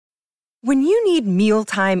When you need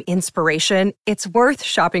mealtime inspiration, it's worth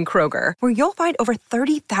shopping Kroger, where you'll find over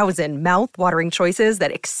 30,000 mouth-watering choices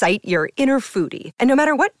that excite your inner foodie. And no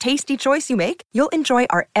matter what tasty choice you make, you'll enjoy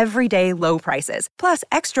our everyday low prices, plus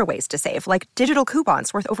extra ways to save, like digital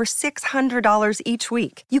coupons worth over $600 each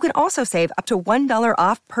week. You can also save up to $1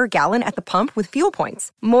 off per gallon at the pump with fuel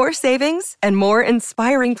points. More savings and more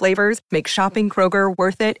inspiring flavors make shopping Kroger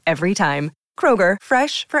worth it every time. Kroger,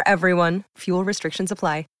 fresh for everyone. Fuel restrictions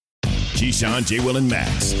apply. Keyshawn, J. Will, and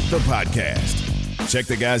Max, the podcast. Check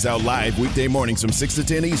the guys out live weekday mornings from 6 to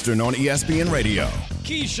 10 Eastern on ESPN Radio.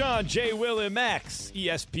 Keyshawn, J. Will, and Max,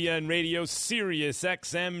 ESPN Radio, Sirius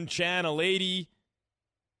XM Channel 80.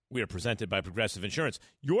 We are presented by Progressive Insurance.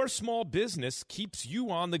 Your small business keeps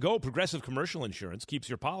you on the go. Progressive Commercial Insurance keeps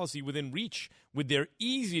your policy within reach with their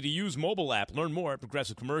easy-to-use mobile app. Learn more at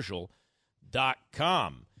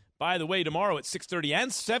progressivecommercial.com. By the way, tomorrow at 6:30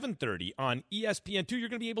 and 7:30 on ESPN2, you're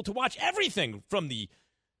going to be able to watch everything from the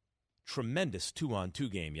tremendous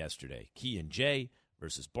 2-on-2 game yesterday. Key and Jay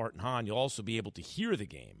versus Bart Hahn. You'll also be able to hear the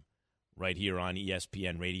game right here on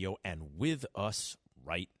ESPN Radio and with us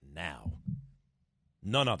right now.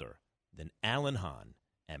 None other than Alan Hahn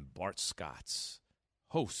and Bart Scotts,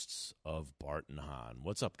 hosts of Bart and Hahn.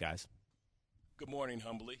 What's up, guys? Good morning,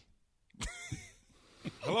 humbly.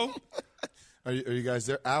 Hello? Are you guys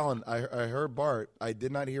there? Alan, I heard Bart. I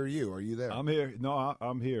did not hear you. Are you there? I'm here. No,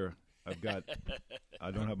 I'm here. I don't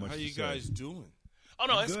have much How to you say. guys doing? Oh,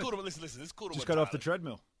 no, I'm it's good. cool. Listen, it's cool. Just got off the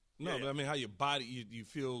treadmill. No, but I mean, how your body, you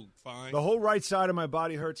feel fine? The whole right side of my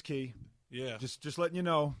body hurts, Key. Yeah. Just letting you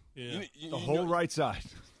know. Yeah. The whole right side.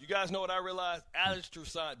 You guys know what I realized? Alex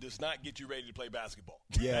Toussaint does not get you ready to play basketball.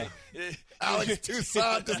 Yeah. Alex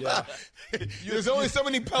Toussaint does not. There's only so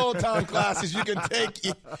many Peloton classes you can take.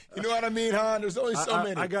 You know what I mean, Hahn? There's only so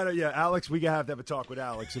many. I got to, Alex, we got to have a talk with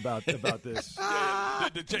Alex about this. Yeah,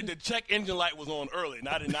 the check engine light was on early, and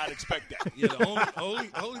I did not expect that. Yeah, the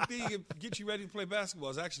only thing that gets you ready to play basketball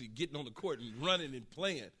is actually getting on the court and running and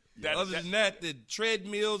playing. Other than that, the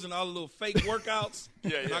treadmills and all the little fake workouts,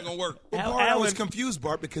 not going to work. Well, Bart, I was confused,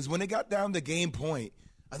 Bart, because when it got down to game point,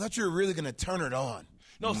 I thought you were really going to turn it on.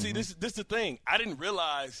 No, see, this is the thing. I didn't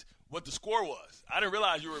realize what the score was. I didn't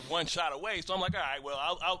realize you were one shot away. So I'm like, all right, well,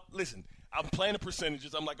 I'll listen. I'm playing the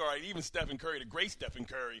percentages. I'm like, all right, even Stephen Curry, the great Stephen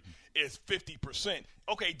Curry, is 50%.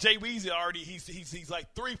 Okay, Jay Weezy already he's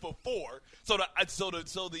like 3 for 4. So the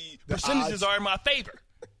percentages are in my favor.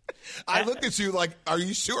 I looked at you like, "Are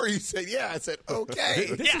you sure?" You said, "Yeah." I said,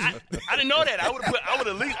 "Okay." Yeah, I didn't know that. I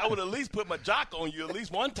would at least put my jock on you at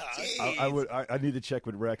least one time. I need to check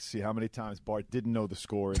with Rex to see how many times Bart didn't know the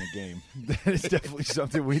score in a game. That is definitely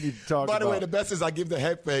something we need to talk about. By the way, the best is I give the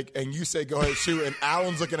head fake, and you say, "Go ahead, shoot," and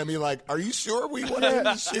Alan's looking at me like, "Are you sure we want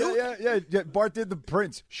to shoot?" Yeah. Bart did the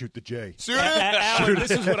Prince. Shoot the J. Shoot it. Alan,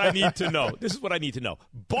 this is what I need to know.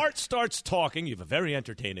 Bart starts talking. You have a very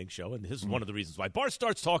entertaining show, and this is one of the reasons why. Bart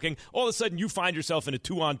starts talking. All of a sudden, you find yourself in a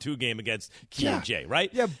 2-on-2 game against Key and Jay, right?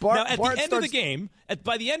 Yeah, Bart. Now, by the end of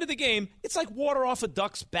the game, it's like water off a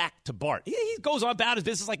duck's back to Bart. He goes on about his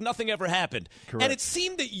business like nothing ever happened. Correct. And it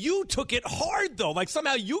seemed that you took it hard, though. Like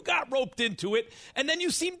somehow you got roped into it, and then you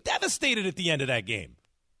seemed devastated at the end of that game.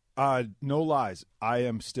 No lies. I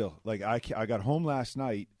am still. Like, I got home last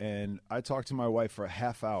night, and I talked to my wife for a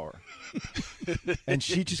half hour. And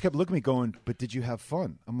she just kept looking at me going, "But did you have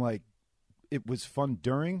fun?" I'm like, it was fun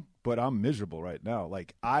during, but I'm miserable right now.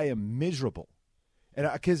 Like, I am miserable. And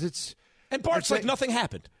because it's... And Bart's like nothing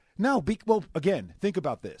happened. No, well, again, think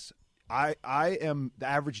about this. I am the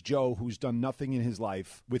average Joe who's done nothing in his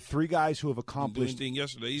life with 3 guys who have accomplished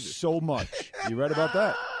so much. You read about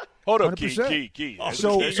that? Hold up, 100%. Key.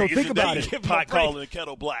 So think about it. Pot calling the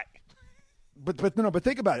kettle black. But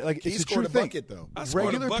think about it. Like, it's a true thing. Bucket, though. I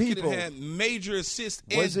scored a bucket and had major assists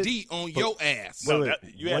and D on your ass. No,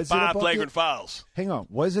 you had 5 flagrant fouls. Hang on.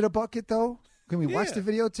 Was it a bucket, though? Can we watch the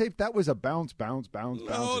videotape? That was a bounce.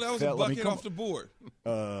 No, that was a bucket off the board.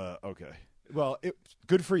 Okay. Well,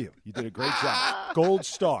 good for you. You did a great job. Gold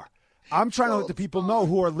star. I'm trying to let the people know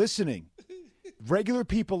who are listening, regular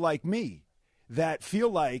people like me, that feel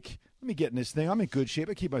like, let me get in this thing. I'm in good shape.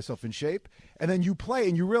 I keep myself in shape. And then you play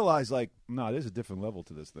and you realize, like, nah, there's a different level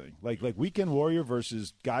to this thing. Like Weekend Warrior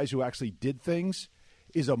versus guys who actually did things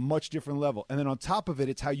is a much different level. And then on top of it,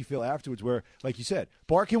 it's how you feel afterwards where, like you said,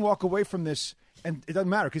 Bart can walk away from this, and it doesn't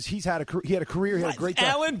matter because he had a career, he had a great time.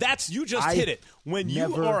 Alan, you just hit it. When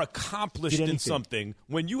you are accomplished in something,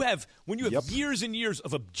 when you have years and years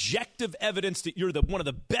of objective evidence that you're one of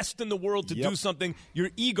the best in the world to do something,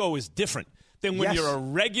 your ego is different. than when Yes. you're a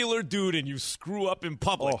regular dude and you screw up in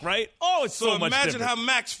public, right? Oh, it's so much imagine different. how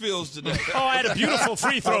Max feels today. Oh, I had a beautiful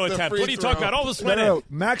free throw The attempt. free What are you talking throw. about? All this No, went no, in.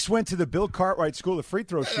 Max went to the Bill Cartwright School of free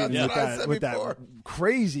throw shooting what I said with that before.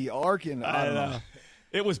 crazy arc. And I don't know.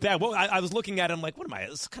 It was bad. Well, I was looking at him like, what am I?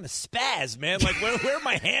 This is kind of spaz, man. Like, where are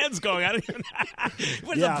my hands going? I don't even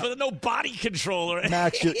Yeah. no body control. Or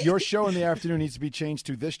Max, your show in the afternoon needs to be changed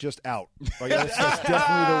to This Just Out. Like, that's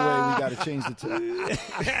definitely the way we got to change it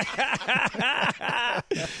to.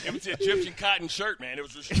 It was the Egyptian cotton shirt, man. It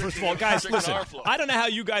was restricted. First of all, guys, listen, Our flow. I don't know how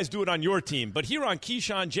you guys do it on your team, but here on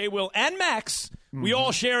Keyshawn, J. Will, and Max, we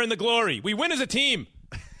all share in the glory. We win as a team.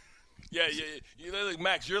 Yeah. You look,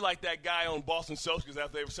 Max, you're like that guy on Boston Celtics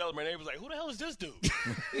after they were celebrating. They was like, who the hell is this dude?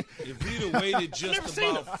 If we'd have waited just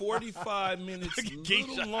about 45 minutes, a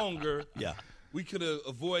little longer, we could have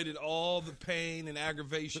avoided all the pain and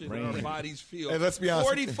aggravation that our bodies feel. Hey, let's be honest.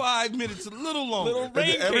 45 minutes, a little longer.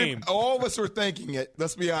 All of us were thinking it.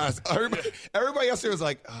 Let's be honest. Everybody else here was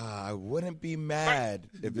like, I wouldn't be mad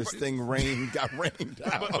if this thing got rained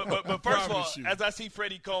out. But first of all, as I see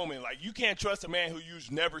Freddie Coleman, like, you can't trust a man who you've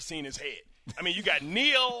never seen his head. I mean, you got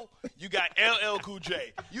Neil, you got LL Cool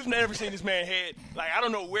J. You've never seen this man's head. Like, I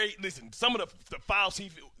don't know where listen, some of the fouls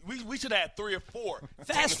we should have 3 or 4.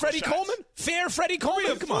 Fast Freddie shots. Coleman? Fair Freddie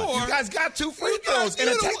Coleman? Come on. You guys got 2 free throws and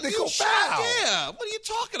a technical foul. Yeah, what are you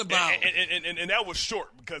talking about? And that was short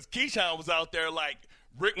because Keyshawn was out there like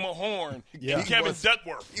Rick Mahorn and Kevin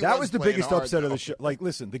Duckworth. That was the biggest hard, upset of though. the show. Like,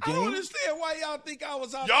 listen, the I don't game. understand why y'all think I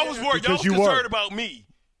was out Y'all there. was worried. Y'all was Because you concerned were. about me.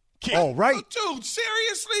 Kid. Oh, right. Dude,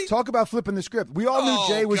 seriously? Talk about flipping the script. We all knew Oh,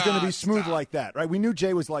 Jay was going to be God, smooth stop. like that, right? We knew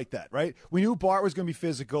Jay was like that, right? We knew Bart was going to be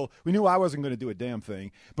physical. We knew I wasn't going to do a damn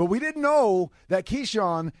thing. But we didn't know that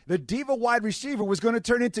Keyshawn, the diva wide receiver, was going to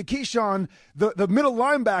turn into Keyshawn, the middle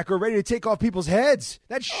linebacker, ready to take off people's heads.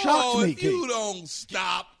 That shocked me, if you Keith. don't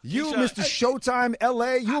stop. You, Keyshawn- Mr. Showtime,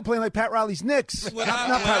 L.A., you were playing like Pat Riley's Knicks. When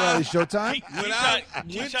Not Pat Riley's Showtime.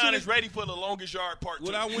 Keyshawn is ready for the longest yard part 2.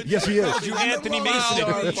 When I went Yes, to he the is. Cup, You I Anthony never Mason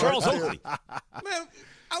fouled. and Charles Oakley. Man,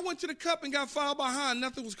 I went to the Cup and got fouled behind.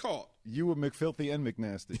 Nothing was called. You were McFilthy and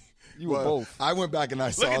McNasty. You were Well, both. I went back and I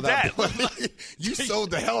saw at that. that. You sold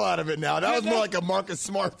the hell out of it now. That was more like a Marcus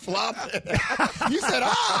Smart flop. You said,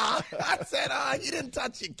 I said, you didn't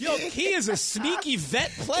touch it, kid. Yo, he is a sneaky vet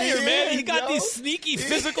player, He man. is, He got yo. these sneaky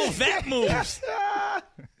physical vet moves.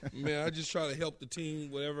 Man, I just try to help the team,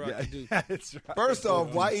 whatever I can do. That's right. First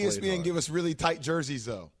off, why Played ESPN hard. give us really tight jerseys,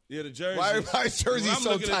 though? Yeah, the jersey. Why everybody's jerseys when I'm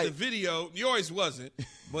so looking tight? at the video, yours wasn't,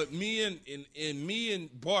 but me and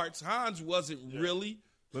Bart's, Hans wasn't really,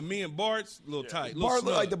 but me and Bart's a little tight. Little Bart looked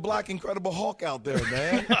snug. like the Black Incredible Hulk out there,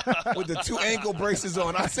 man, with the 2 ankle braces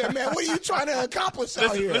on. I said, man, what are you trying to accomplish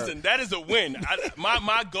out here? Listen, that is a win.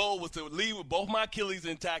 My goal was to leave with both my Achilles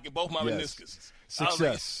intact and both my Yes. meniscus.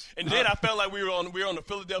 Success. And then I felt like we were on the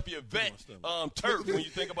Philadelphia vet turf when you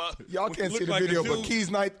think about Y'all when can't you see look the like a video, dude. but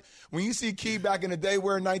Key's night. When you see Key back in the day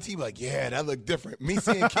wearing 19, like, yeah, that looked different. Me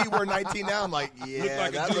seeing Key wear 19 now, I'm like, yeah, Look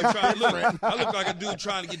like that a dude looks trying, different. I look like a dude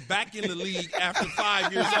trying to get back in the league after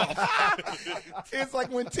 5 years off. It's like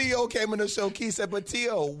when T.O. came in the show, Key said, but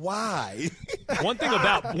T.O., why? One thing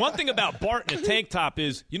about Bart in a tank top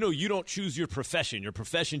is, you don't choose your profession. Your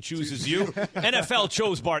profession chooses you. NFL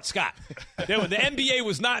chose Bart Scott. The NBA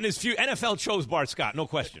was not in his future. NFL chose Bart Scott, no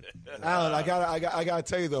question. Alan, I gotta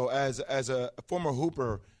tell you though, as a former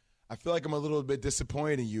hooper, I feel like I'm a little bit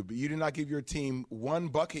disappointed in you, but you did not give your team 1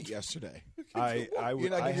 bucket yesterday. I You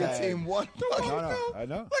did not give your team 1 bucket. No, I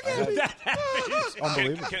know.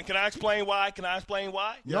 Unbelievable. Can I explain why?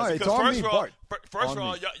 No, it's Because on first me, of all, Bart. First On of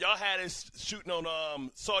all, me. y'all had us shooting on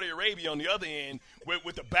Saudi Arabia on the other end,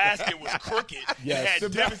 with the basket was crooked. Yes. It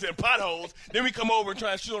had divots and potholes. Then we come over and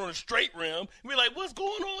try to shoot on a straight rim. And we're like, what's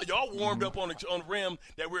going on? Y'all warmed up on the rim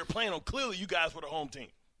that we were playing on. Clearly, you guys were the home team.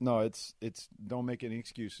 No, it's don't make any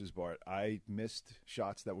excuses, Bart. I missed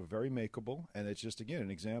shots that were very makeable, and it's just, again, an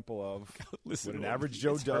example of Listen what an to him. average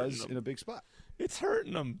Joe It's hurting does him. in a big spot. It's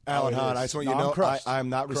hurting him. Alan it Hahn, is. I just want No, you to I'm know crushed. I am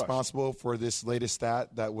not Crushed. responsible for this latest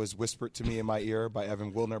stat that was whispered to me in my ear by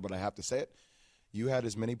Evan Wilner, but I have to say it. You had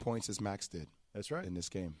as many points as Max did. That's right. In this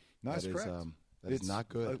game. Nice, That is, correct. that is not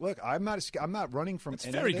good. Look, I'm not running from It's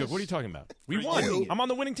any very of good. this. What are you talking about? We For won. you. I'm on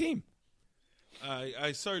the winning team.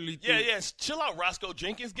 I certainly think. Yeah. Chill out, Roscoe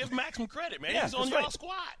Jenkins. Give Max some credit, man. Yeah, He's on that's y'all right.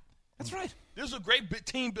 squad. That's right. This is a great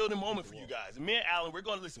team building moment for you guys. And me and Alan, we're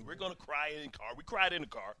going to cry in the car. We cried in the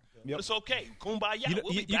car. Yep. But it's okay. Kumbaya.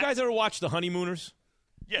 We'll be You back. guys ever watch The Honeymooners?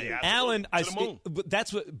 Yeah, absolutely. Alan, To the moon. but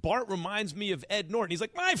that's what Bart reminds me of Ed Norton. He's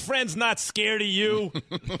like, my friend's not scared of you.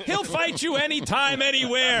 He'll fight you anytime,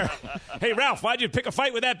 anywhere. Hey, Ralph, why'd you pick a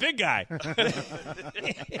fight with that big guy?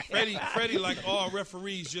 Freddie, like all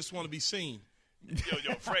referees, just want to be seen.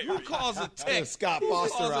 Yo, Fred. Who calls a tech? Scott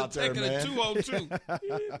Foster out there, man. A 202.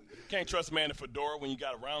 Can't trust a man in fedora when you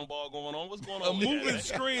got a round ball going on. What's going A on? moving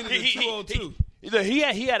screen in a 202. He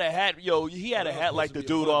had a hat, he had a hat like the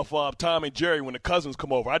dude off Tom and Jerry when the cousins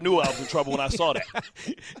come over. I knew I was in trouble when I saw that.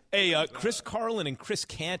 Hey, Chris Carlin and Chris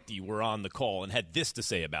Canty were on the call and had this to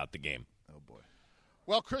say about the game. Oh, boy.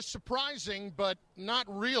 Well, Chris, surprising, but not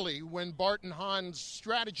really when Bart Hahn's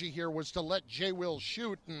strategy here was to let Jay Will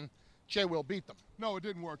shoot, and Jay Will beat them. No, it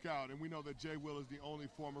didn't work out, and we know that Jay Will is the only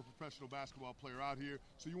former professional basketball player out here,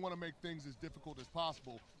 so you want to make things as difficult as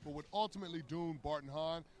possible. But what ultimately doomed Bart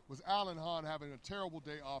Hahn was Alan Hahn having a terrible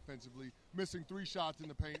day offensively, missing 3 shots in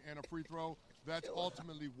the paint and a free throw. That's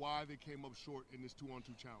ultimately why they came up short in this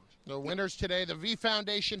 2-on-2 challenge. The winners today, the V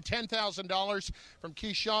Foundation, $10,000 from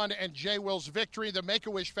Keyshawn and Jay Will's victory. The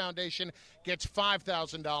Make-A-Wish Foundation gets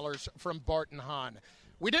 $5,000 from Bart Hahn.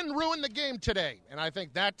 We didn't ruin the game today, and I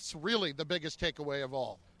think that's really the biggest takeaway of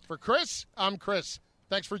all. For Chris, I'm Chris.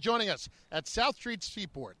 Thanks for joining us at South Street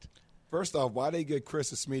Seaport. First off, why they get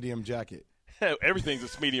Chris a medium jacket? Everything's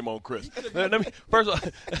a medium on Chris. First of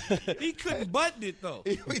all, he couldn't button it, though.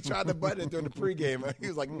 He tried to button it during the pregame. He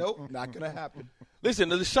was like, nope, not going to happen.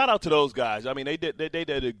 Listen, shout out to those guys. I mean, they did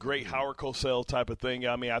a great Howard Cosell type of thing.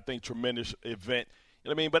 I mean, I think tremendous event. You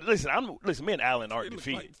know what I mean? But listen, me and Allen aren't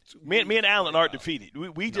defeated. Me and Allen aren't defeated.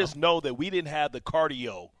 We just know that we didn't have the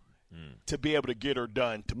cardio to be able to get her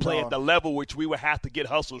done, to play at the level which we would have to get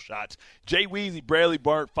hustle shots. Jay Weezy barely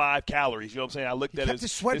burnt 5 calories. You know what I'm saying? I looked at his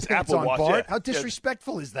sweatpants Apple on, Watch. Bart. Yeah. How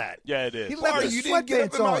disrespectful is that? Yeah, it is. He left his You didn't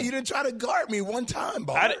get sweatpants him out. on. You didn't try to guard me one time,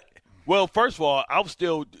 Bart. Well, first of all, I'm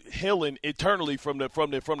still healing eternally from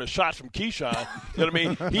the shots from Keyshawn. You know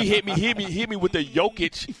what I mean? He hit me with the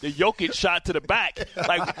Jokic shot to the back.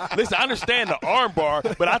 Like, listen, I understand the arm bar,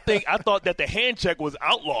 but I thought that the hand check was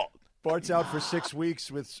outlawed. Bart's out for 6 weeks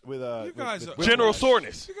with general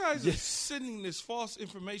soreness. You guys are sending this false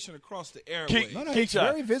information across the airways. No, it's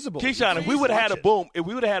very visible. Keyshawn, if we would have had a boom,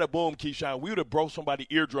 Keyshawn, we would have broke somebody's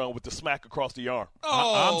eardrum with the smack across the arm.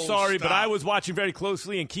 I'm sorry, stop. but I was watching very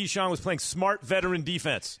closely, and Keyshawn was playing smart veteran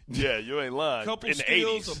defense. Yeah, you ain't lying. Couple in the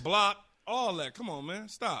steals, 80s. a block, all that. Come on, man,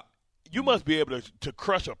 stop. You must be able to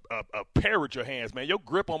crush a pair with your hands, man. Your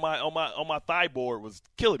grip on my thigh board was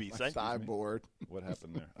killing me, son. Thigh board. What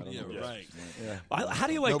happened there? I don't know. Right. Yeah. How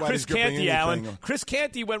do you like Nobody's Chris Canty, gripping Alan? anything. Chris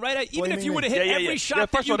Canty went right at – even Blaming if you would have me. hit every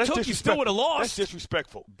shot that you took, you still would have lost. That's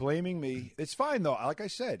disrespectful. Blaming me. It's fine, though. Like I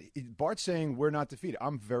said, Bart's saying we're not defeated.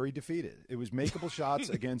 I'm very defeated. It was makeable shots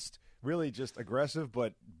against really just aggressive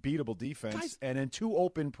but beatable defense, and then 2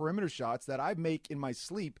 open perimeter shots that I make in my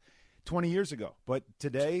sleep 20 years ago. But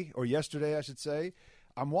today, or yesterday, I should say,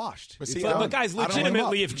 I'm washed. But guys,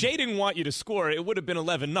 legitimately, if Jay didn't want you to score, it would have been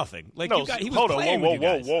 11-0. Like, no, he was hold on, playing with you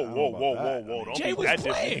guys. Whoa. Jay was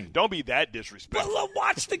playing. Don't be that disrespectful. Well,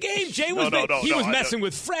 watch the game. Jay was messing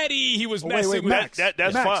with Freddie. He was messing with Max.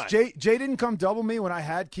 That's Max, fine. Jay didn't come double me when I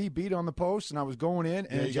had Key beat on the post and I was going in,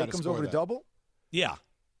 and Jay comes over to double. Yeah.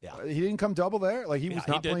 He didn't come double there? Like, he was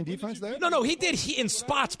not playing defense there? No, he did. He in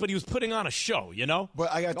spots, but he was putting on a show, you know?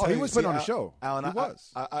 But I got to tell you, he was putting on a show. Alan, He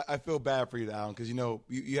was. I feel bad for you, Alan, because,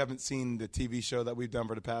 you haven't seen the TV show that we've done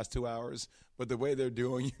for the past 2 hours, but the way they're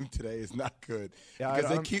doing you today is not good. Yeah, because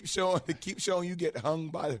they keep showing you get hung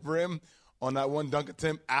by the rim on that one dunk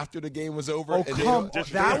attempt after the game was over. Oh, come on.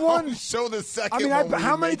 That one? Show the second I mean, one.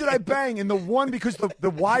 how many did I bang? In the one, because the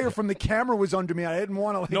wire from the camera was under me. I didn't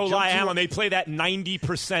want to, No lie, Alan. They play that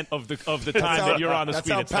 90% of the time that you're on the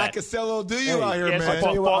screen. That's how Pat Castello do you out here, man. I'll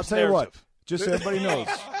tell you what. Just so everybody knows,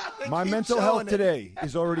 my mental health today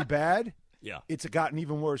is already bad. Yeah. It's gotten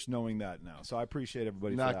even worse knowing that now. So I appreciate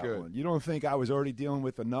everybody for that good. one. You don't think I was already dealing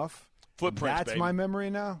with enough? Footprints, That's baby. my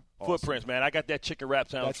memory now? Awesome. Footprints, man. I got that chicken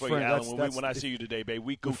wrap sandwich That's for friend- you, Alan, that's- when I see you today, baby.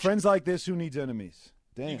 We With Gucci. friends like this, who needs enemies?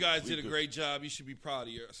 Damn. You guys did a great job. You should be proud of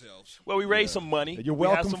yourselves. Well, we raised some money. You're We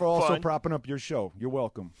had welcome some for also fun. propping up your show. You're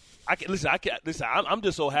welcome. Listen. I'm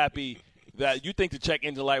just so happy that you think the check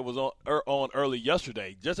engine light was on early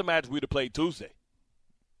yesterday. Just imagine we'd have played Tuesday.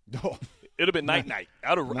 Oh. It'd have been night.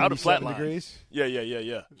 Out of 97 flatline. degrees?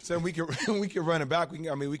 Yeah. So we can run it back. We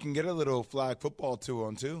can get a little flag football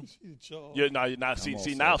 2-on-2. Yeah, no.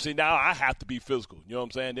 See now I have to be physical. You know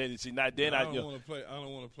what I'm saying? I don't want to play. I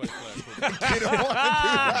don't want to play flag football. You don't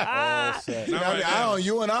want to do that. Alan,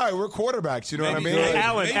 you and I, we're quarterbacks. You know what I mean?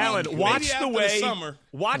 Alan, watch after the way. the summer.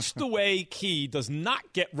 Watch the way Key does not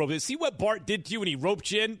get roped. See what Bart did to you when he roped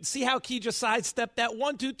you in? See how Key just sidestepped that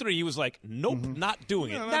 1, 2, 3? He was like, nope, not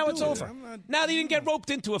doing it. No, Now not it's doing over. it. I'm not Now they didn't get roped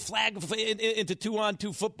into a flag into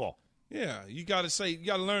 2-on-2 football. Yeah, you got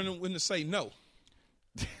to learn when to say no.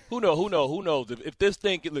 Who knows? If this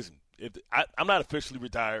thing, listen, I'm not officially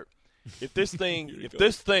retired, if this thing is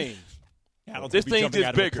bigger,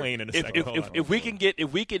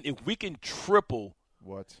 if we can triple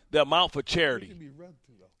the amount for charity,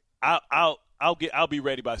 I'll be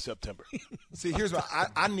ready by September. See, here's what I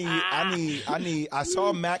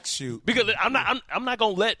saw Max shoot because I'm not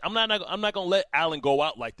gonna let Allen go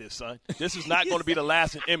out like this, son. This is not going to be the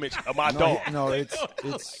lasting image of my dog. No,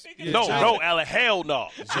 Allen, hell no,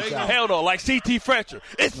 hell no. Like C.T. Fletcher,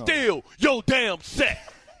 it's still your damn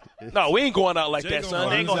set. No, we ain't going out like that,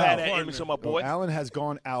 son. They ain't gonna have that image of my boy. Allen has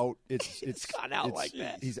gone out. It's gone out like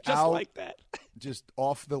that. He's just out like that. Just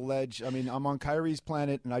off the ledge. I mean, I'm on Kyrie's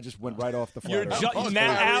planet, and I just went right off the flat.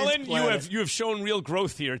 Now, Allen, you have shown real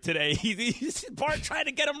growth here today. Bart trying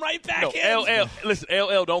to get him right back in. Listen,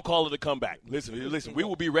 LL, don't call it a comeback. Listen. We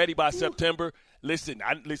will be ready by September. Listen,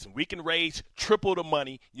 we can raise triple the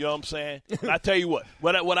money. You know what I'm saying? And I tell you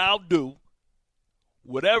what I'll do.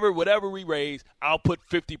 Whatever we raise, I'll put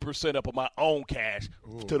 50% up of my own cash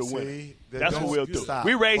to the winner. That's what we'll do. Stop.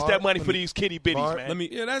 We raise Bart, that money for these kitty bitties, man.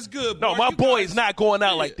 Yeah, that's good. No, Bart, my boy is not going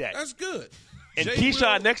out like that. That's good. And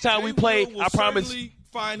Keyshawn, next time we play, I promise.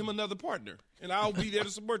 Find him another partner, and I'll be there to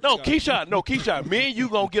support. Keyshawn. Me and you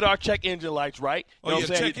gonna get our check engine lights right. You know what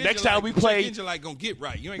I'm saying? Next time we play, check engine light gonna get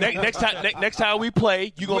right. You ain't next time we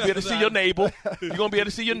play, you gonna be able to see your neighbor. You gonna be able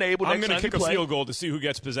to see your neighbor. I'm gonna kick a field goal to see who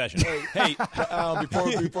gets possession. Hey,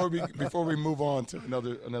 before we move on to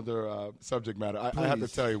another subject matter, I have to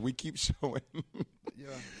tell you, we keep showing. Yeah,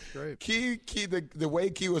 great. Key, the way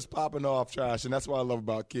Key was popping off, Trash, and that's what I love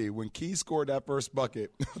about Key. When Key scored that first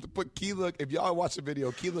bucket, Key looked. If y'all watch the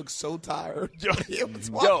video, Key looked so tired. He didn't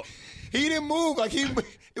move. Like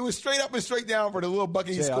it was straight up and straight down for the little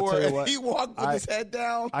bucket he scored. And he walked with his head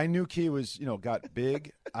down. I knew Key was, got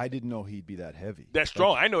big. I didn't know he'd be that heavy. That's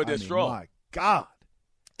strong. I know that's strong. My God.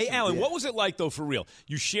 Hey, Allen, what was it like, though, for real?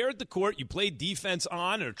 You shared the court. You played defense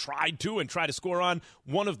on or tried to score on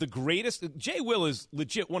one of the greatest. Jay Will is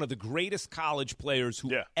legit one of the greatest college players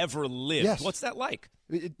who ever lived. Yes. What's that like?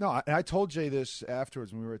 I told Jay this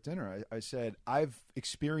afterwards when we were at dinner. I said, I've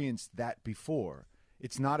experienced that before.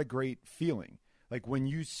 It's not a great feeling. Like when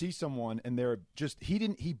you see someone and they're just –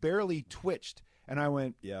 he barely twitched. And I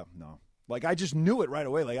went, yeah, no. Like I just knew it right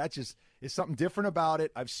away. Like it's something different about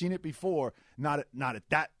it. I've seen it before, not at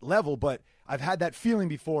that level, but I've had that feeling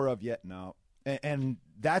before of no. And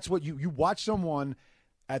that's what you watch someone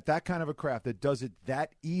at that kind of a craft that does it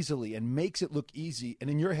that easily and makes it look easy. And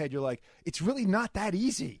in your head, you're like, it's really not that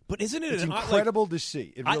easy. But isn't it incredible to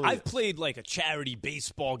see? It really I've played like a charity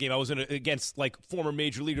baseball game. I was against like former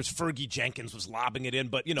major leaguers. Fergie Jenkins was lobbing it in.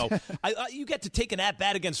 But, you get to take an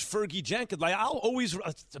at-bat against Fergie Jenkins. Like it's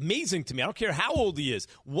amazing to me. I don't care how old he is.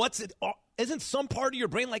 Isn't some part of your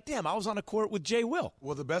brain like, damn, I was on a court with Jay Will?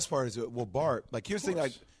 Well, the best part is, Bart, like here's the thing,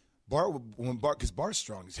 like, because Bart's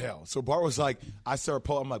strong as hell. So Bart was like, I started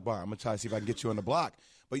pulling. I'm like, Bart, I'm going to try to see if I can get you on the block.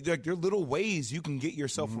 But there are little ways you can get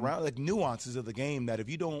yourself around, like nuances of the game that if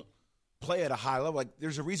you don't play at a high level, like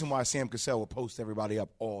there's a reason why Sam Cassell will post everybody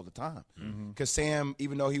up all the time. Because Sam,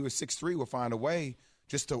 even though he was 6'3", will find a way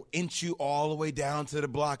just to inch you all the way down to the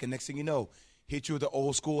block. And next thing you know, hit you with the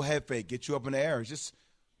old school head fake, get you up in the air. It's just –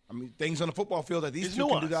 things on the football field that these two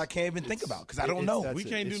can do that I can't even think about because I don't know. We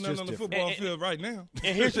can't do nothing on the football field right now.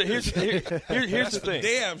 And here's the thing.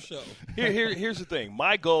 Damn show. Here's the thing.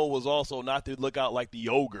 My goal was also not to look out like the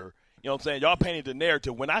ogre. You know what I'm saying? Y'all painted the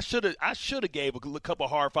narrative. When I should have gave a couple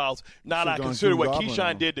hard fouls. Not I consider what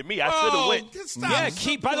Keyshawn did to me. I should have went. Yeah,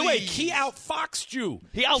 Key. By the way, Key outfoxed you.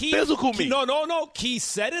 He out-physical me. No. Key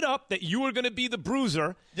set it up that you were going to be the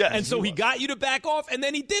bruiser. Yes, and so he got you to back off, and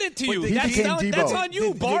then he did it to you. That's on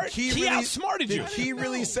you, Bart. Key outsmarted you. He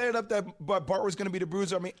really set it up that Bart was going to be the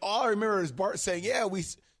bruiser. All I remember is Bart saying, yeah, we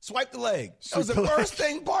swipe the leg. That was the first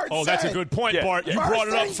thing Bart said. Oh, that's a good point, Bart. You brought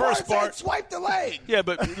it up first, Bart. Swipe the leg. Yeah,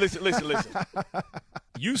 but listen.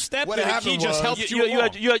 You stepped in and Key just helped you.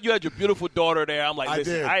 You had your beautiful daughter there. I'm like,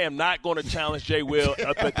 listen, I am not going to challenge Jay Will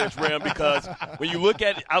up at this rim because when you look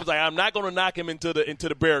at it, I was like, I'm not going to knock him into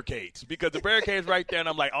the barricades because the barricades right there, and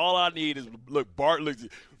I'm like, all I need is look, Bart looks.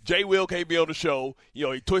 Jay Will can't be on the show. He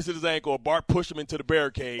twisted his ankle. Bart pushed him into the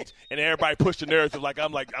barricades, and everybody pushed the narrative like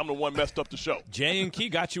I'm the one messed up the show. Jay and Key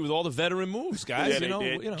got you with all the veteran moves, guys. Yeah, they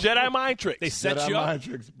did. Jedi mind tricks. They set Jedi you up. Mind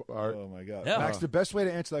tricks, Bart. Oh my God, yeah. Max! The best way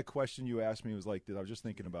to answer that question you asked me was like this. I was just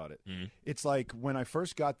thinking about it. It's like when I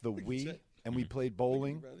first got the Wii. And we played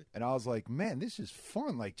bowling, and I was like, man, this is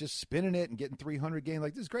fun, like just spinning it and getting 300 games.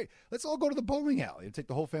 Like, this is great. Let's all go to the bowling alley and take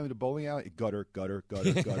the whole family to bowling alley. Gutter. It's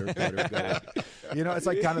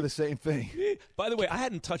like kind of the same thing. By the way, I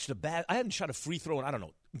hadn't shot a free throw in, I don't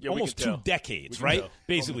know, almost 2 decades, right?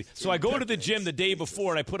 Basically. So I go to the gym the day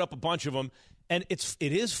before, and I put up a bunch of them. And it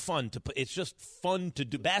is fun to play. It's just fun to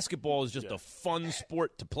do. Basketball is just a fun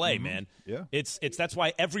sport to play, man. Yeah. It's that's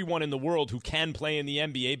why everyone in the world who can play in the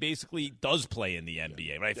NBA basically does play in the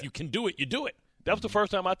NBA, right? If you can do it, you do it. That was the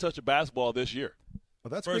first time I touched a basketball this year. Well,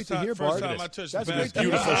 that's great to hear, Bart. First time I touched the That's basketball.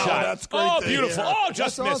 Beautiful shot. That's great Oh, to beautiful. hear. Oh,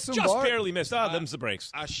 just That's missed. awesome, Just Bart. barely missed. Oh, them's the breaks.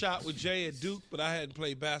 I shot with Jay at Duke, but I hadn't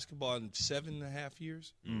played basketball in 7.5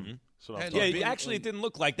 years. Mm-hmm. So Actually, it didn't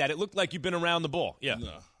look like that. It looked like you've been around the ball. Yeah.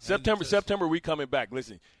 No, September, we coming back.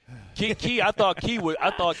 Listen, Key. I thought Key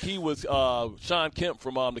was Sean Kemp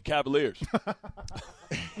from the Cavaliers.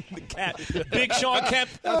 The cat. Big Sean Kemp.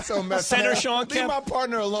 That's so messed Center up. Sean Leave Kemp. my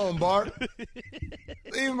partner alone, Bart.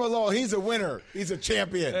 Leave him alone. He's a winner. He's a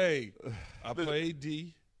champion. Hey, I played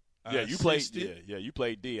D. Yeah, you played. Yeah, you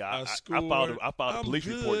played D. I filed a police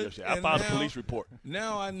report yesterday. I filed a police report.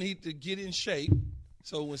 Now I need to get in shape.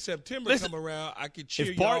 So when September come around, I can cheer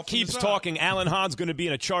If you Bart off keeps from the side. talking, Alan Hahn's going to be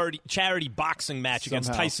in a charity boxing match against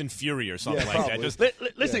Somehow. Tyson Fury or something like probably. that.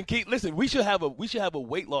 Just Listen, Keith. Listen, we should have a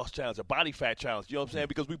weight loss challenge, a body fat challenge. You know what I'm saying?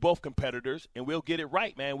 Because we both competitors, and we'll get it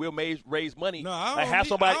right, man. We'll raise money. No, I like don't have need,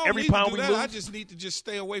 somebody I don't every need to pound do we that. lose. I just need to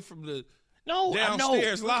stay away from the No,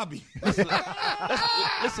 downstairs lobby.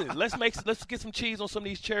 Listen, let's get some cheese on some of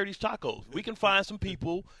these charities tacos. We can find some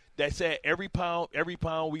people that said every pound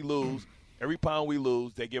we lose,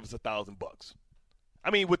 they give us $1,000. I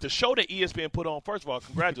mean, with the show that ESPN put on, first of all,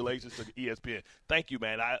 congratulations to ESPN. Thank you,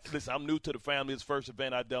 man. Listen, I'm new to the family. It's the first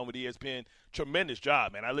event I've done with ESPN. Tremendous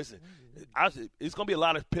job, man. It's going to be a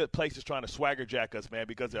lot of places trying to swagger jack us, man,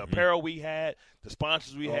 because the apparel we had, the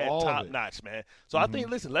sponsors we had, top notch, man. So I think,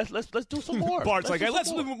 listen, let's do some more. Bart's like, hey,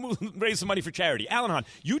 let's raise some money for charity. Alan Hahn,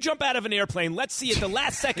 you jump out of an airplane. Let's see at the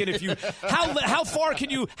last second if you how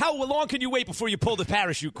long can you wait before you pull the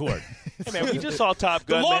parachute cord? Hey, man, we just saw Top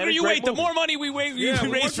Gun. The longer man. you wait, the more money we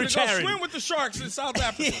raise for charity. Swim with the sharks in South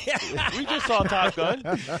Africa. We just saw Top Gun.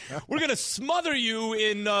 We're going to smother you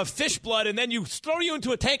in fish blood and then you throw you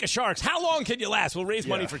into a tank of sharks. How long can you last? We'll raise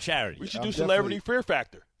money for charity. We should do Celebrity Fear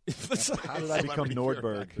Factor. How did I become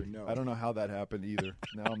Nordberg? I don't know how that happened either.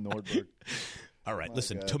 Now I'm Nordberg. All right,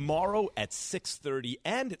 listen, tomorrow at 6:30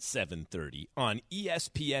 and at 7:30 on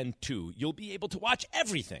ESPN2, you'll be able to watch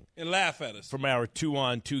everything. And laugh at us. From our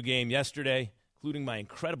 2-on-2 game yesterday, including my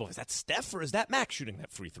incredible, is that Steph or is that Max shooting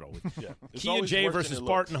that free throw? It's Key and always Jay worse than versus it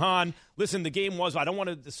Bart looks. and Hahn. Listen, the game was, I don't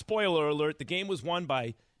want to, spoiler alert, the game was won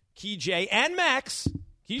by Key Jay and Max.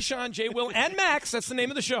 Keyshawn, Jay, Will, and Max. That's the name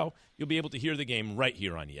of the show. You'll be able to hear the game right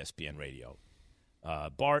here on ESPN Radio.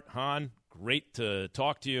 Bart, Hahn, great to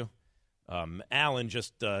talk to you. Alan,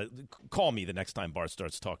 just call me the next time Bart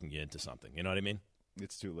starts talking you into something. You know what I mean?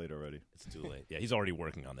 It's too late already. It's too late. Yeah, he's already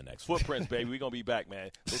working on the next one. Footprints, baby. We're going to be back,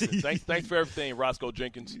 man. Listen, thanks for everything, Roscoe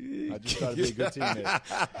Jenkins. I just thought it'd be a good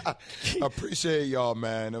teammate. Appreciate y'all,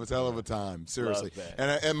 man. It was a hell of a time. Seriously.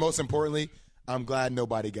 And most importantly, I'm glad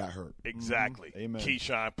nobody got hurt. Exactly. Amen.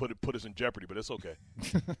 Keyshawn put us in jeopardy, but it's okay.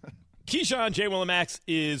 Keyshawn, J. Will, and Max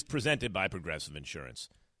is presented by Progressive Insurance.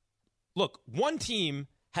 Look, one team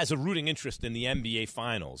has a rooting interest in the NBA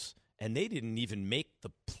Finals, and they didn't even make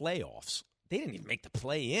the playoffs. They didn't even make the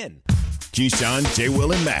play-in. Keyshawn, J.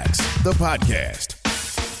 Will, and Max, the podcast.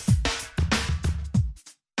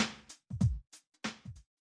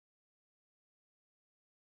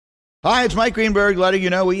 Hi, it's Mike Greenberg letting you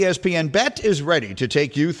know ESPN Bet is ready to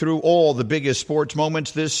take you through all the biggest sports moments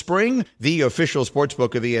this spring. The official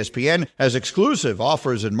sportsbook of ESPN has exclusive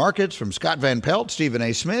offers and markets from Scott Van Pelt, Stephen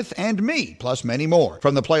A. Smith, and me, plus many more.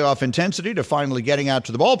 From the playoff intensity to finally getting out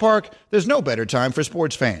to the ballpark, there's no better time for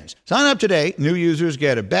sports fans. Sign up today. New users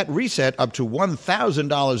get a bet reset up to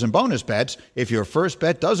 $1,000 in bonus bets if your first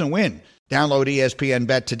bet doesn't win. Download ESPN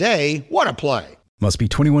Bet today. What a play. Must be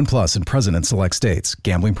 21 plus and present in select states.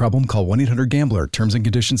 Gambling problem? Call 1-800-GAMBLER. Terms and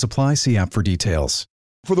conditions apply. See app for details.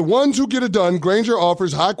 For the ones who get it done, Grainger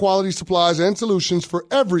offers high-quality supplies and solutions for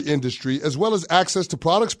every industry, as well as access to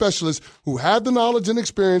product specialists who have the knowledge and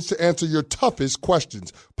experience to answer your toughest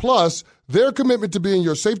questions. Plus, their commitment to being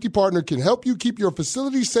your safety partner can help you keep your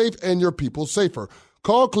facility safe and your people safer.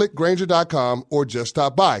 Call, click Grainger.com, or just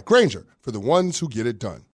stop by. Grainger, for the ones who get it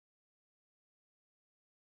done.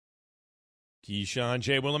 Keyshawn,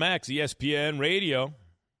 J. Will, and Max, ESPN Radio,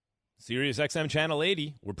 Sirius XM Channel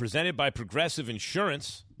 80. We're presented by Progressive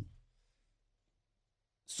Insurance.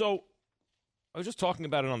 So, I was just talking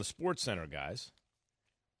about it on the Sports Center, guys.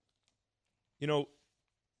 You know,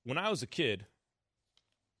 when I was a kid,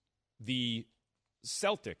 the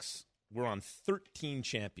Celtics were on 13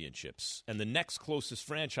 championships, and the next closest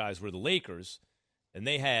franchise were the Lakers, and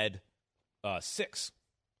they had 6.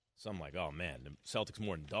 So I'm like, oh, man, the Celtics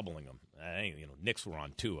more than doubling them. Knicks were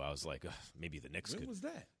on 2. I was like, maybe the Knicks could. When was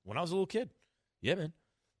that? When I was a little kid. Yeah, man.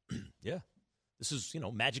 Yeah. This is,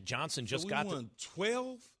 Magic Johnson just got won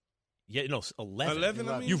 12? Yeah, 11. 11,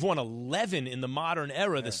 I mean? You've won 11 in the modern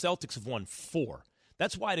era. Yeah. The Celtics have won 4.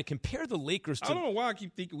 That's why to compare the Lakers to – I don't know why I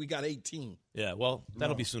keep thinking we got 18. Yeah, well,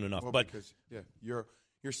 that'll be soon enough. Well, but because,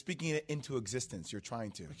 you're speaking it into existence. You're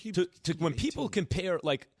trying to. When people compare,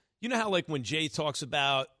 like, you know how, like, when Jay talks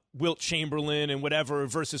about Wilt Chamberlain and whatever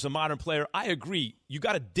versus a modern player, I agree. You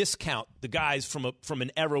got to discount the guys from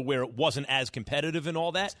an era where it wasn't as competitive and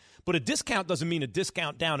all that. But a discount doesn't mean a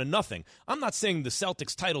discount down to nothing. I'm not saying the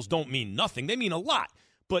Celtics titles don't mean nothing. They mean a lot.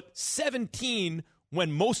 But 17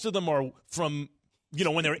 when most of them are from,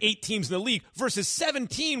 when there are 8 teams in the league versus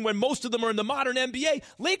 17 when most of them are in the modern NBA,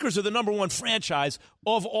 Lakers are the number 1 franchise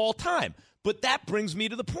of all time. But that brings me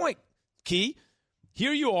to the point, Key.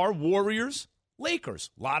 Here you are, Warriors,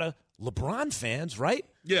 Lakers. A lot of LeBron fans, right?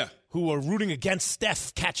 Yeah. Who are rooting against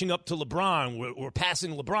Steph catching up to LeBron. We're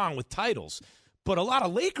passing LeBron with titles. But a lot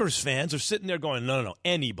of Lakers fans are sitting there going, no,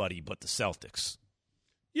 anybody but the Celtics.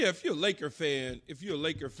 Yeah, if you're a Laker fan,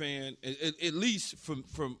 at least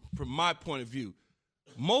from my point of view,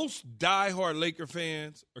 most diehard Laker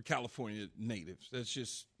fans are California natives. That's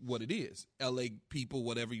just what it is. L.A. people,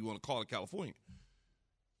 whatever you want to call it, California.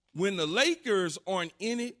 When the Lakers aren't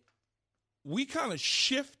in it, we kind of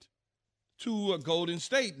shift to a Golden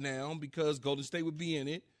State now because Golden State would be in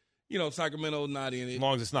it. Sacramento not in it. As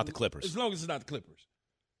long as it's not the Clippers. As long as it's not the Clippers,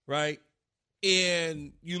 right?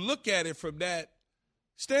 And you look at it from that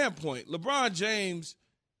standpoint. LeBron James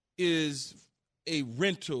is a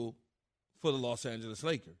rental for the Los Angeles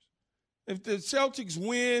Lakers. If the Celtics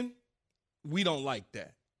win, we don't like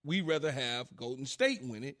that. We rather have Golden State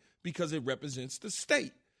win it because it represents the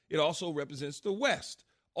state. It also represents the West.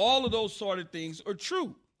 All of those sort of things are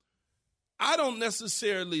true. I don't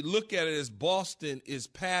necessarily look at it as Boston is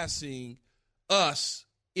passing us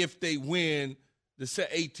if they win the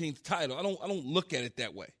 18th title. I don't look at it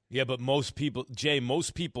that way. Yeah, but most people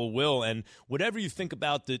will. And whatever you think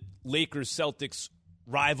about the Lakers-Celtics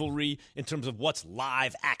rivalry in terms of what's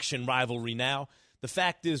live action rivalry now, the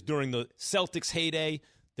fact is during the Celtics heyday,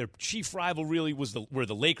 their chief rival really were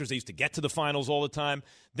the Lakers. They used to get to the finals all the time.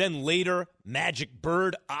 Then later, Magic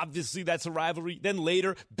Bird, obviously that's a rivalry. Then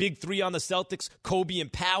later, Big Three on the Celtics, Kobe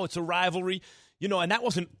and Pau, it's a rivalry. And that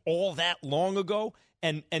wasn't all that long ago.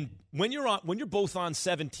 And when you're both on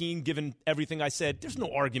 17, given everything I said, there's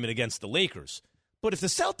no argument against the Lakers. But if the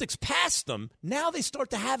Celtics pass them, now they start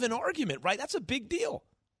to have an argument, right? That's a big deal.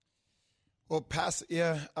 Well, pass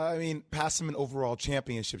them in overall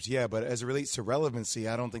championships, yeah, but as it relates to relevancy,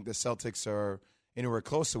 I don't think the Celtics are anywhere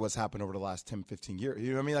close to what's happened over the last 10, 15 years. You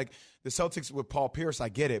know what I mean? Like, the Celtics with Paul Pierce, I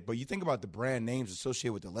get it, but you think about the brand names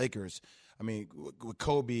associated with the Lakers. I mean, with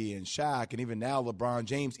Kobe and Shaq and even now LeBron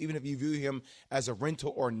James, even if you view him as a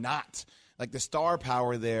rental or not, like the star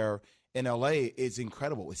power there in L.A. is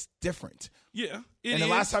incredible. It's different. Yeah, the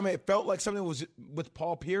last time it felt like something was with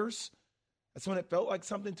Paul Pierce, that's when it felt like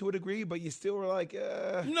something to a degree, but you still were like,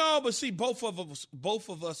 No, but see, both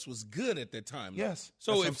of us was good at that time. Yes.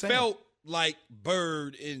 So it felt like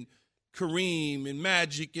Bird and Kareem and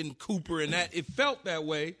Magic and Cooper and that. It felt that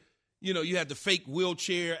way. You had the fake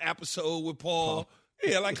wheelchair episode with Paul.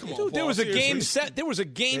 Yeah, like, come on, dude, Paul, there was a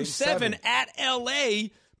game 7 at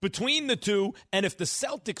L.A. between the two, and if the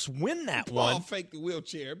Celtics win that Paul one. faked the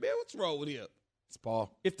wheelchair. Man, what's wrong with him? It's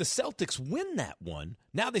Paul. If the Celtics win that one,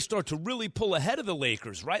 now they start to really pull ahead of the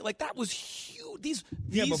Lakers, right? Like, that was huge.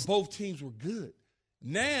 Yeah, but both teams were good.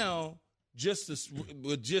 Now, just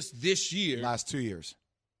this year. Last 2 years.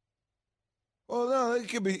 Well, no, it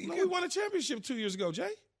could be. We won a championship 2 years ago, Jay.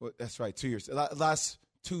 Well, that's right, 2 years. Last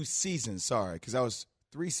 2 seasons, sorry, because that was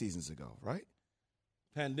 3 seasons ago, right?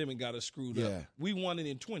 Pandemic got us screwed up. We won it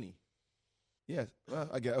in 20. Yeah, well,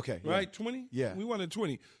 I get okay. Right, 20? Yeah. We won in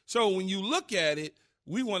 20. So when you look at it,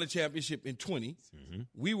 we won a championship in 20. Mm-hmm.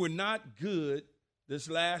 We were not good this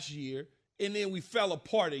last year, and then we fell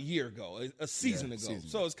apart a year ago, a season ago.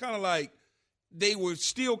 So it's kind of like they were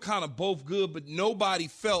still kind of both good, but nobody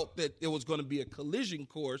felt that there was going to be a collision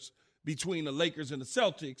course between the Lakers and the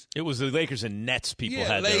Celtics. It was the Lakers and Nets people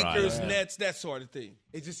had their eye. Lakers, Nets, that sort of thing.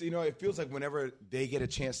 It just, it feels like whenever they get a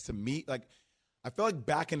chance to meet, like, I feel like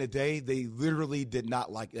back in the day, they literally did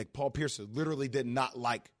not like Paul Pierce literally did not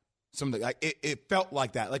like something. Like, it felt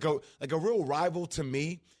like that. Like a real rival to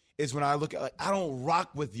me is when I look at, like, I don't rock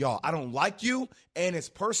with y'all. I don't like you, and it's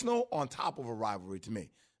personal on top of a rivalry to me.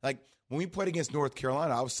 Like, when we played against North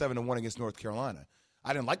Carolina, I was 7-1 against North Carolina.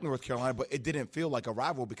 I didn't like North Carolina, but it didn't feel like a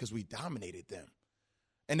rival because we dominated them.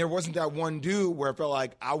 And there wasn't that one dude where it felt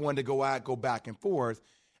like I wanted to go back and forth.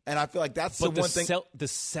 And I feel like that's but the one thing. The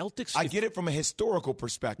Celtics. I get it from a historical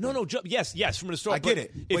perspective. No, yes, from an historical. I get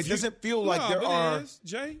it, but it doesn't feel like there are.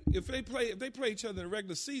 Jay, if they play each other in the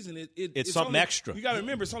regular season, it's something only, extra. You got to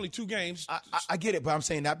remember, it's only 2 games. I get it, but I'm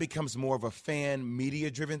saying that becomes more of a fan media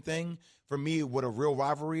driven thing. For me, what a real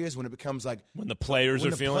rivalry is when it becomes like when the players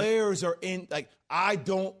players are in like I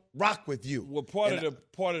don't rock with you. Well, part of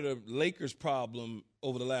the Lakers' problem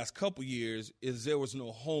over the last couple years is there was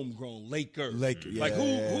no homegrown Laker. Like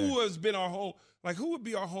who has been our home? Like who would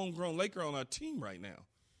be our homegrown Laker on our team right now?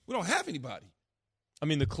 We don't have anybody. I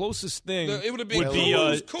mean, the closest thing it would be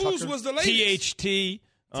Kuz was the latest. THT.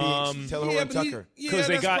 Taylor Tucker. Because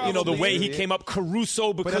they got, the way he came up,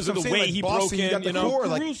 Caruso, because of the way he broke in,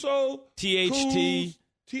 Caruso, THT.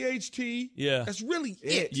 THT. Yeah. That's really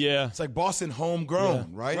it. Yeah. It's like Boston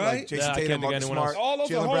homegrown, right? Like Jason Tatum, Marcus Smart, all those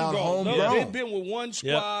Jaylen are Brown, homegrown. They've been with one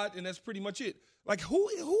squad, and that's pretty much it. Like, who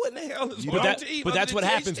in the hell is on the team? But that's what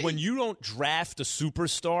happens when you don't draft a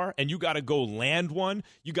superstar and you got to go land one.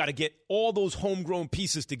 You got to get all those homegrown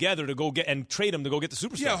pieces together to go get and trade them to go get the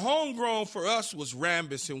superstar. Yeah, homegrown for us was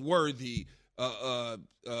Rambis and Worthy,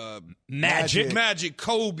 Magic,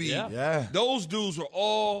 Kobe. Yeah. Those dudes were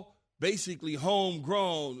all basically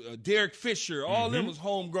homegrown. Derek Fisher, all of them was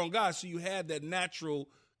homegrown guys. So you had that natural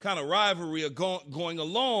kind of rivalry of going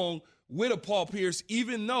along with a Paul Pierce,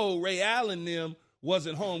 even though Ray Allen them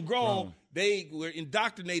wasn't homegrown, they were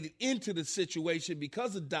indoctrinated into the situation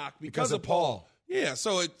because of Doc, because of Paul. Yeah,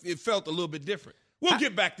 so it felt a little bit different. We'll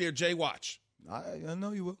get back there, Jay. Watch. I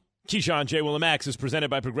know you will. Keyshawn, J. Will, and Max is presented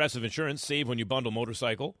by Progressive Insurance. Save when you bundle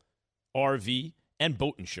motorcycle, RV, and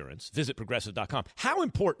boat insurance. Visit Progressive.com. How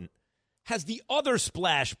important has the other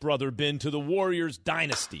Splash brother been to the Warriors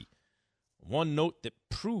dynasty? One note that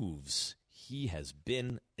proves he has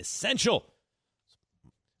been essential.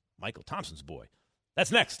 Michael Thompson's boy.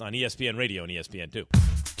 That's next on ESPN Radio and ESPN2.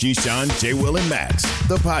 Keyshawn, J. Will, and Max,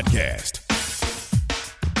 the podcast.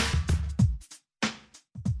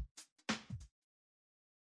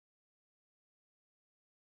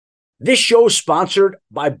 This show is sponsored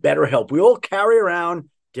by BetterHelp. We all carry around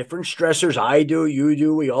different stressors. I do, you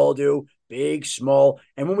do, we all do, big, small.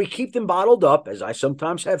 And when we keep them bottled up, as I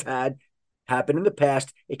sometimes have had happen in the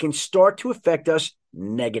past, it can start to affect us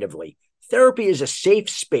negatively. Therapy is a safe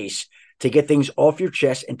space to get things off your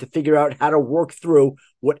chest and to figure out how to work through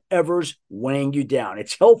whatever's weighing you down.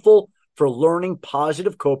 It's helpful for learning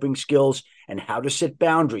positive coping skills and how to set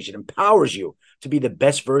boundaries. It empowers you to be the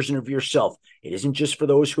best version of yourself. It isn't just for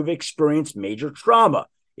those who've experienced major trauma.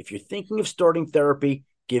 If you're thinking of starting therapy,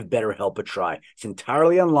 give BetterHelp a try. It's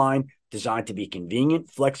entirely online, designed to be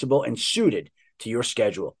convenient, flexible, and suited to your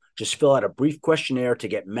schedule. Just fill out a brief questionnaire to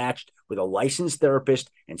get matched with a licensed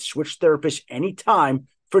therapist and switch therapists anytime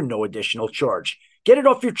for no additional charge. Get it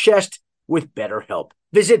off your chest with BetterHelp.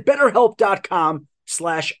 Visit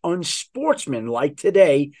BetterHelp.com/unsportsmanlike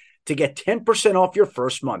today to get 10% off your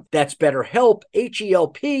first month. That's BetterHelp,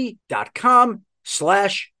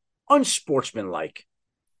 HELP.com/unsportsmanlike.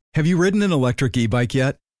 Have you ridden an electric e-bike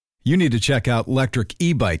yet? You need to check out Electric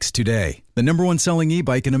E-Bikes today, the #1 selling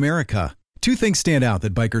e-bike in America. 2 things stand out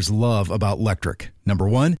that bikers love about Electric. Number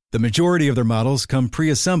 1, the majority of their models come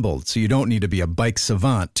pre-assembled, so you don't need to be a bike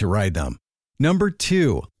savant to ride them. Number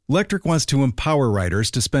 2, Electric wants to empower riders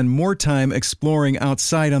to spend more time exploring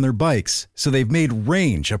outside on their bikes, so they've made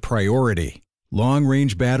range a priority.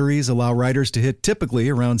 Long-range batteries allow riders to hit typically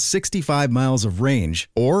around 65 miles of range,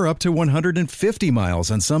 or up to 150 miles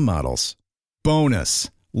on some models. Bonus,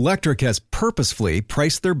 Electric has purposefully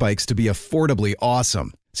priced their bikes to be affordably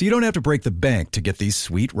awesome, so you don't have to break the bank to get these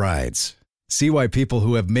sweet rides. See why people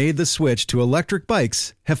who have made the switch to electric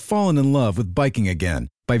bikes have fallen in love with biking again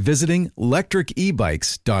by visiting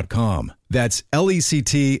lectricebikes.com. That's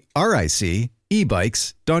LECTRIC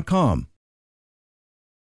ebikes.com.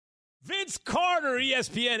 Vince Carter,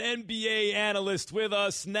 ESPN NBA analyst with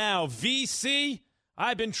us now. VC,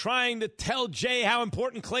 I've been trying to tell Jay how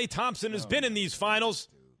important Klay Thompson has been in these finals,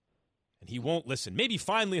 and he won't listen. Maybe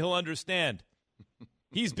finally he'll understand.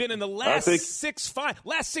 He's been in the last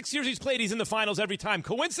 6 years he's played, he's in the finals every time.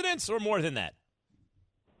 Coincidence or more than that?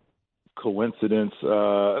 Coincidence.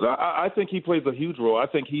 I think he plays a huge role. I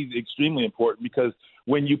think he's extremely important because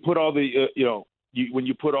when you put all the, when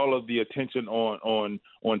you put all of the attention on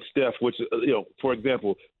Steph, which, for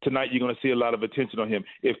example, tonight you're going to see a lot of attention on him.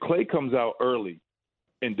 If Klay comes out early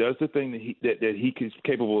and does the thing that he is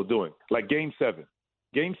capable of doing, like Game 7,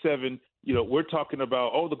 we're talking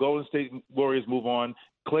about, the Golden State Warriors move on.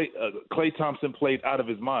 Klay Thompson played out of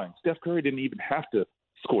his mind. Steph Curry didn't even have to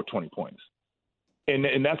score 20 points.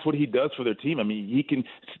 And that's what he does for their team. I mean,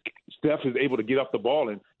 Steph is able to get off the ball,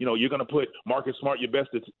 and you're going to put Marcus Smart, your best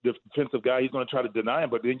defensive guy. He's going to try to deny him,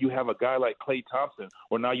 but then you have a guy like Klay Thompson,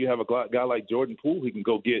 or now you have a guy like Jordan Poole who can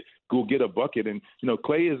go get a bucket. And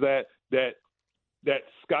Klay is that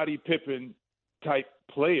Scottie Pippen type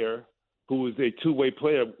player who is a two-way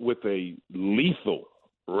player with a lethal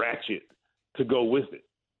ratchet to go with it.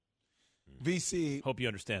 VC. Hope you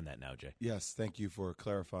understand that now, Jay. Yes, thank you for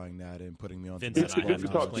clarifying that and putting me on. Vince and I have to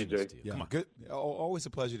talk to you, Jay. Yeah, Come on. good. Always a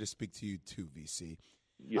pleasure to speak to you too, VC.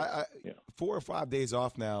 Yeah. 4 or 5 days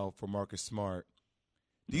off now for Marcus Smart.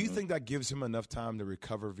 Do you think that gives him enough time to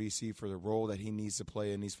recover, VC, for the role that he needs to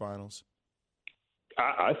play in these finals?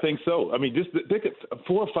 I think so. I mean, just think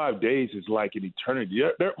 4 or 5 days is like an eternity.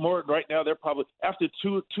 They're more right now. They're probably after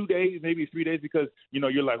 2 days, maybe 3 days, because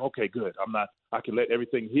you're like, okay, good. I can let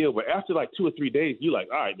everything heal. But after like 2 or 3 days, you're like,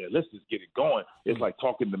 all right, man, let's just get it going. It's like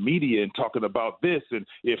talking to media and talking about this, and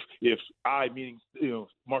if meaning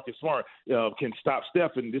Marcus Smart can stop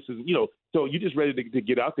Steph, and this is so you're just ready to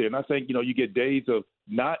get out there. And I think you get days of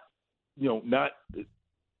not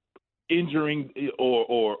injuring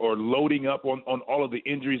or loading up on all of the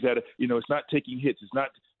injuries that it's not taking hits, it's not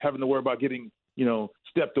having to worry about getting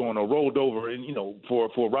stepped on or rolled over, and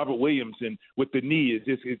for Robert Williams and with the knee,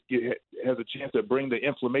 it has a chance to bring the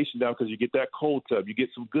inflammation down because you get that cold tub, you get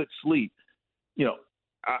some good sleep.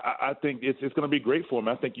 I think it's going to be great for him.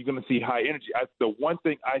 I think you're going to see high energy. The one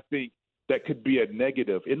thing I think that could be a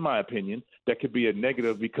negative, in my opinion, that could be a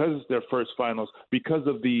negative because it's their first finals, because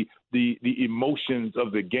of the emotions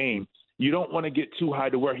of the game. You don't want to get too high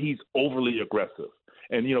to where he's overly aggressive.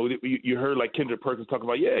 And you heard like Kendrick Perkins talk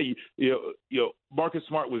about, Marcus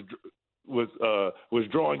Smart was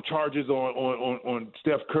drawing charges on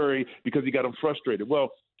Steph Curry because he got him frustrated.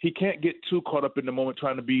 Well, he can't get too caught up in the moment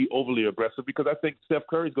trying to be overly aggressive, because I think Steph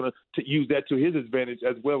Curry is going to use that to his advantage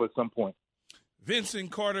as well at some point. Vincent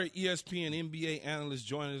Carter, ESPN NBA analyst,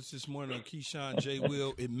 joining us this morning on Keyshawn, J.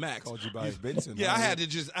 Will, and Max. Called you by Vincent. Yeah, I had to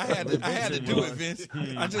do it, Vince.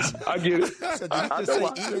 I get it. I say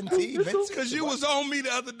ENT, Vincent? Because you was on me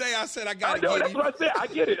the other day. I said I got to get it. That's what I said. I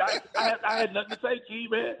get it. I had nothing to say, Key,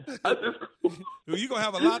 man. Well, you're going to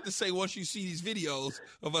have a lot to say once you see these videos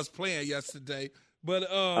of us playing yesterday. But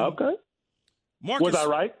okay. Marcus, was I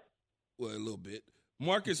right? Well, a little bit.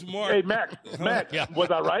 Marcus Smart. Hey, Max, was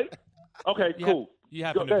I right? Okay, cool. You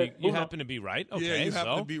happen to be right. Okay, yeah, you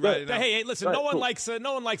happen to be right. Hey, listen, right, no one likes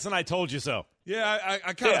an I told you so. Yeah,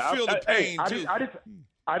 I kind of feel the pain too.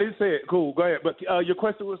 I didn't say it. Cool, go ahead. But your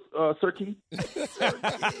question was, Sir Key?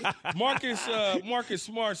 Marcus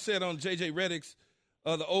Smart said on JJ Redick's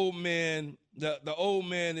the old man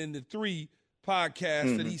in the 3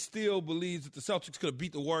 podcast that he still believes that the Celtics could have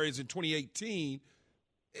beat the Warriors in 2018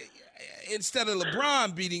 instead of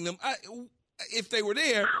LeBron beating them. If they were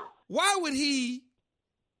there, why would he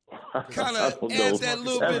kind of add that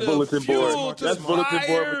little bit of fuel to that's the bulletin fire?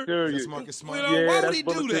 board material. That's Marcus Smart. Why would he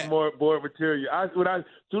do bulletin that? board material. As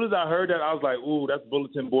soon as I heard that, I was like, "Ooh, that's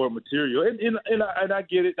bulletin board material." And I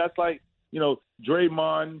get it. That's like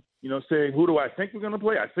Draymond, saying, "Who do I think we're going to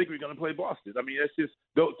play? I think we're going to play Boston." I mean, that's just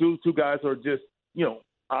those two guys are just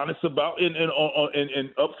honest about and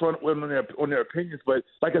upfront on their opinions. But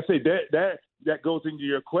like I say, that goes into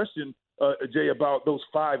your question, Jay, about those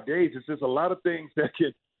 5 days. It's just a lot of things that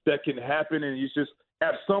can happen, and it's just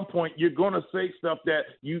at some point you're going to say stuff that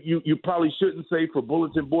you probably shouldn't say for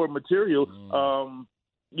bulletin board material.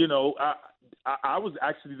 I was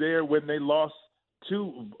actually there when they lost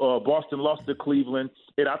to Boston, lost to Cleveland,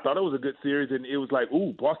 and I thought it was a good series, and it was like,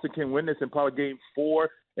 ooh, Boston can win this in probably game 4,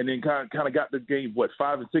 and then kind of got the game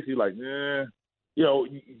 5 and 6. You're like,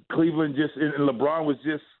 Cleveland just, and LeBron was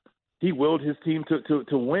just, he willed his team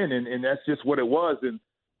to win, and that's just what it was. And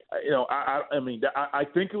I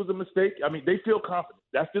think it was a mistake. I mean, they feel confident.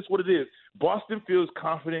 That's just what it is. Boston feels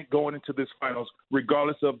confident going into this finals,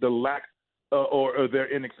 regardless of the lack or their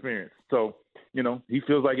inexperience. So, he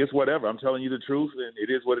feels like it's whatever. I'm telling you the truth, and it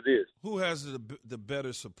is what it is. Who has the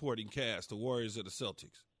better supporting cast, the Warriors or the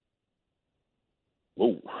Celtics?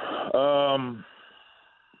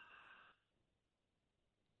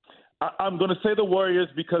 I'm going to say the Warriors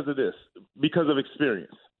because of this, because of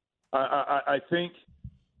experience. I think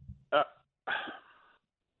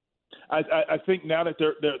I think now that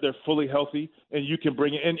they're fully healthy, and you can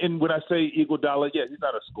bring it. And when I say Iguodala, yeah, he's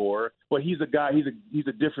not a scorer, but he's a guy. He's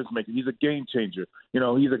a difference maker. He's a game changer.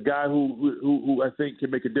 He's a guy who I think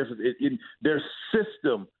can make a difference in their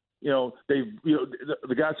system.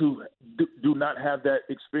 The guys who do not have that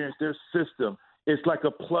experience, their system, it's like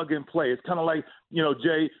a plug and play. It's kind of like,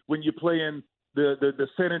 Jay, when you play in the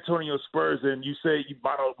San Antonio Spurs, and you say you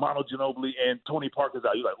Mono Ginobili and Tony Parker's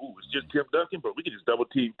out. You're like, ooh, it's just Tim Duncan, but we can just double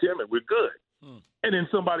team Tim and we're good. And then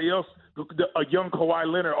somebody else, a young Kawhi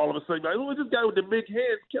Leonard, all of a sudden, like, oh, this guy with the big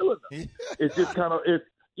hands killing them. It's just kind of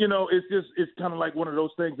it's kind of like one of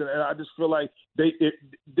those things, and I just feel like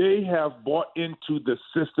they have bought into the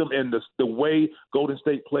system and the way Golden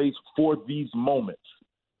State plays for these moments.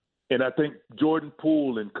 And I think Jordan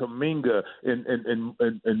Poole and Kuminga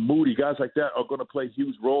and Moody, guys like that, are going to play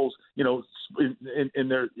huge roles, in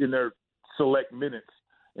their select minutes,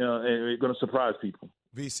 and they're going to surprise people.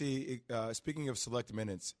 VC, speaking of select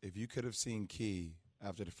minutes, if you could have seen Key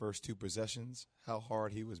after the first two possessions, how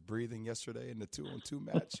hard he was breathing yesterday in the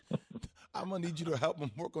 2-on-2 match, I'm going to need you to help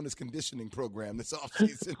him work on his conditioning program this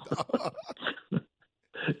offseason.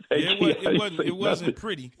 It wasn't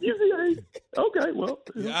pretty. Okay, well.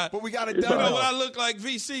 But we got it done. done. You know what I look like,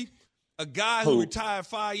 VC? A guy who retired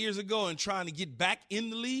 5 years ago and trying to get back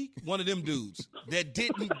in the league. One of them dudes that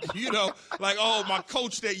didn't, like, oh, my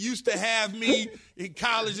coach that used to have me in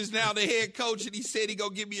college is now the head coach, and he said he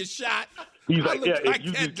going to give me a shot. He's like, yeah, if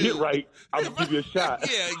you just get right, I'm going to give you a shot.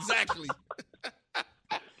 Yeah, exactly.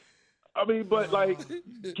 I mean, but, like,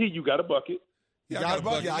 Key, you got a bucket. I got a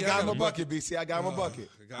bucket. I got him a bucket, BC. I got him a bucket.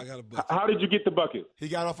 I got a bucket. How did you get the bucket? He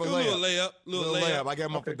got off a layup. Little layup. I got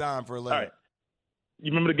him off a dime for a layup. All right.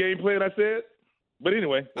 You remember the game plan I said? But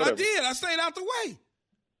anyway, whatever. I did. I stayed out the way.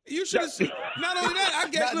 You should have seen. Not only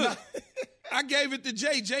that, I gave it to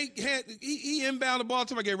Jay. Jay he inbound the ball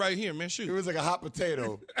to me. I gave right here, man. Shoot. It was like a hot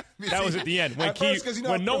potato. That was at the end.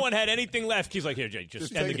 When no one had anything left, Key's like, here, Jay,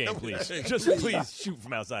 just end the game, please. Just please shoot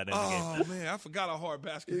from outside. End the game. Oh, man, I forgot how hard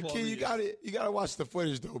basketball Key, is. you got to watch the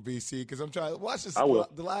footage, though, BC, because I'm trying to watch this. The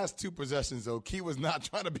last two possessions, though, Key was not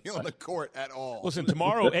trying to be on the court at all. Listen,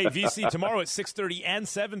 tomorrow, VC, tomorrow at 6:30 and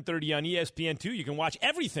 7:30 on ESPN2, you can watch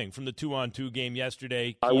everything from the 2-on-2 game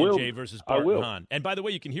yesterday, Key and Jay versus Bart Hahn. And by the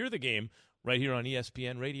way, you can hear the game right here on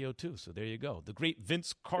ESPN Radio, too. So there you go. The great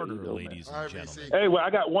Vince Carter, ladies and gentlemen. Hey, well, I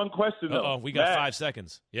got one question, though. Uh-oh, we got Matt, 5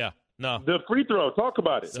 seconds. Yeah. No. The free throw. Talk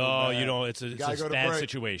about it. It's a bad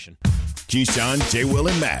situation. Keyshawn, J. Will,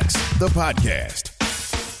 and Max, the podcast.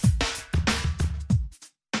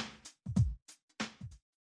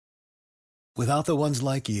 Without the ones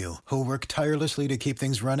like you, who work tirelessly to keep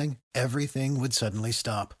things running, everything would suddenly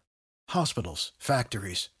stop. Hospitals,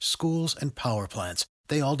 factories, schools, and power plants,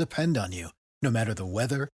 they all depend on you. No matter the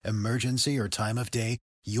weather, emergency, or time of day,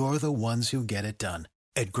 you're the ones who get it done.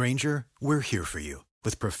 At Grainger, we're here for you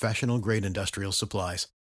with professional-grade industrial supplies.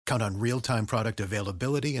 Count on real-time product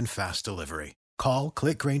availability and fast delivery. Call,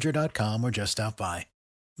 click Grainger.com, or just stop by.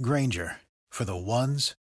 Grainger, for the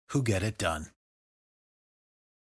ones who get it done.